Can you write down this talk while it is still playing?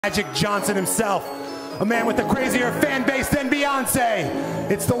Magic Johnson himself, a man with a crazier fan base than Beyonce.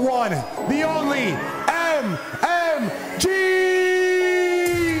 It's the one, the only MMG!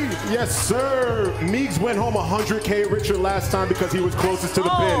 Yes, sir. Meags went home 100K richer last time because he was closest to the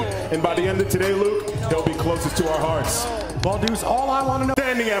pin. And by the end of today, Luke, he'll be closest to our hearts. Well, Deuce, all I want to know.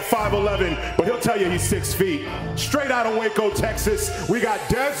 Standing at 5'11", but he'll tell you he's 6 feet. Straight out of Waco, Texas, we got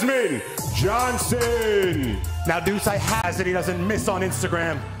Desmond Johnson. Now, Deuce, I has it he doesn't miss on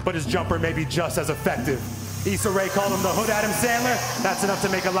Instagram, but his jumper may be just as effective. Issa Rae called him the Hood Adam Sandler. That's enough to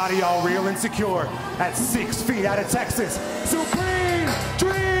make a lot of y'all real insecure. At 6 feet out of Texas, Supreme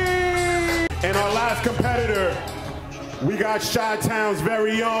Dream! And our last competitor, we got Chi-Town's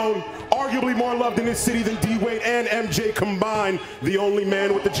very own, arguably more loved in this city than D-Wade and MJ combined, the only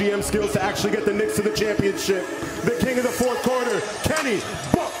man with the GM skills to actually get the Knicks to the championship, the king of the fourth quarter, Kenny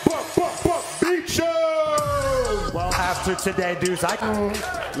Beach. Well, after today, Deuce,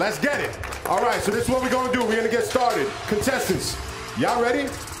 Let's get it. All right, so this is what we're gonna do. We're gonna get started. Contestants, y'all ready?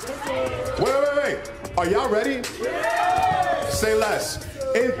 Wait. Are y'all ready? Yeah. Say less.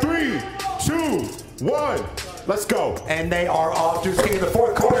 In 3, 2, 1. Let's go. And they are off. Deuce King in the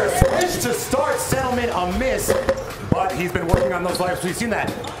fourth quarter. Switch to start. Settlement a miss. But he's been working on those layups. We've seen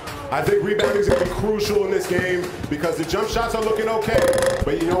that. I think rebounding is going to be crucial in this game because the jump shots are looking okay.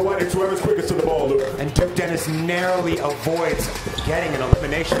 But you know what? It's whoever's quickest to the ball, Luke. And Duke Dennis narrowly avoids getting an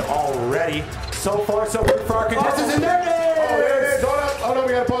elimination already. So far, so good for our contestants. And there it is. Oh, no,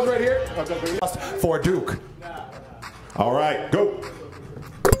 we got to pause right here. For Duke. All right, go.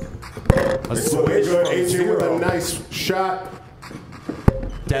 It's looking good. AJ with a nice shot.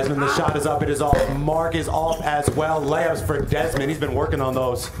 Desmond, the shot is up. It is off. Mark is off as well. Layups for Desmond. He's been working on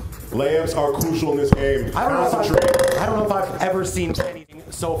those. Layups are crucial in this game. I don't know if I've ever seen anything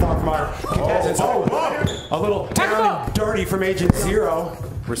so far from our contestants. A little down and dirty from Agent Zero.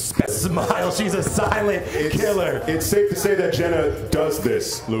 Respect smile. She's a silent killer. It's safe to say that Jenna does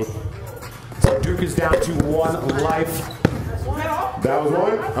this, Luke. So Duke is down to 1 life. That was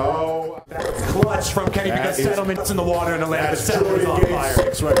one? Oh. That's clutch from Kenny because Settlement's in the water and the land. Settlement's on fire.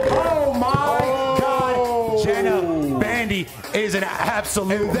 Right there. Oh my God. Jenna Bandy is an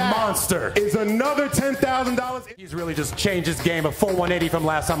absolute monster. Is another $10,000. He's really just changed his game. A full 180 from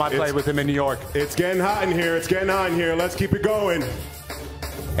last time I played with him in New York. It's getting hot in here. It's getting hot in here. Let's keep it going.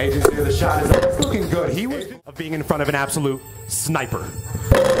 Agent Zero, the shot is up. It's looking good. He was of being in front of an absolute sniper.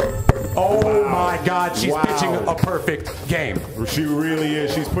 Oh my God, she's pitching a perfect game. She really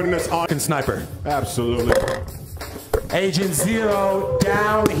is. She's putting us on. Sniper. Absolutely. Agent Zero,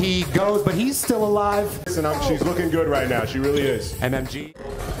 down he goes, but he's still alive. Listen, she's looking good right now. She really is. MMG.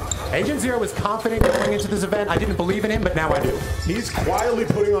 Agent Zero was confident going into this event. I didn't believe in him, but now I do. He's quietly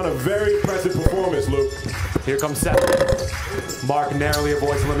putting on a very impressive performance, Luke. Here comes Settlement. Mark narrowly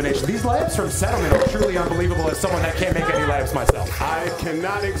avoids elimination. These layups from Settlement are truly unbelievable as someone that can't make any layups myself. I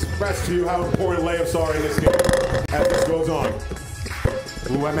cannot express to you how important layups are in this game as this goes on.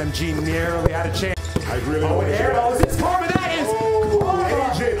 Ooh, MMG narrowly had a chance. I really don't want to air balls. It's Corbin. That is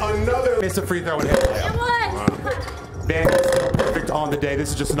Agent, another. It's a free throw and hit layup. Bandy's still perfect on the day. This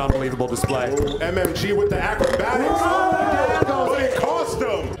is just an unbelievable display. Ooh, MMG with the acrobatics. But it cost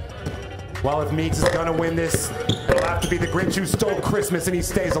him. Well, if Meags is going to win this, it'll have to be the Grinch who stole Christmas and he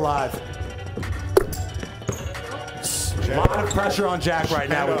stays alive. A lot of pressure on Jack right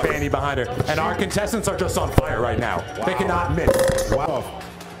now with Bandy behind her. And our contestants are just on fire right now. They cannot miss. Wow.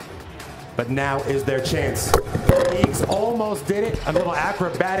 But now is their chance. Meags almost did it. A little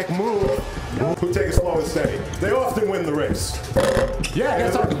acrobatic move. Who take it slow and steady. They often win the race. Yeah,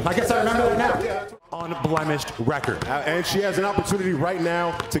 I guess I remember that now. Unblemished record. And she has an opportunity right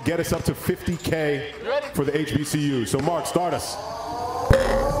now to get us up to 50K for the HBCU. So Mark, start us.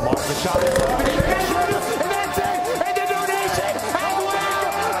 Mark, the shot is up. And that's it. And the donation. And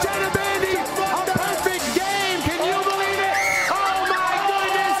wow, Jenna Bandy, a perfect game. Can you believe it? Oh my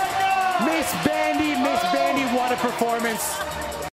goodness. Miss Bandy, what a performance.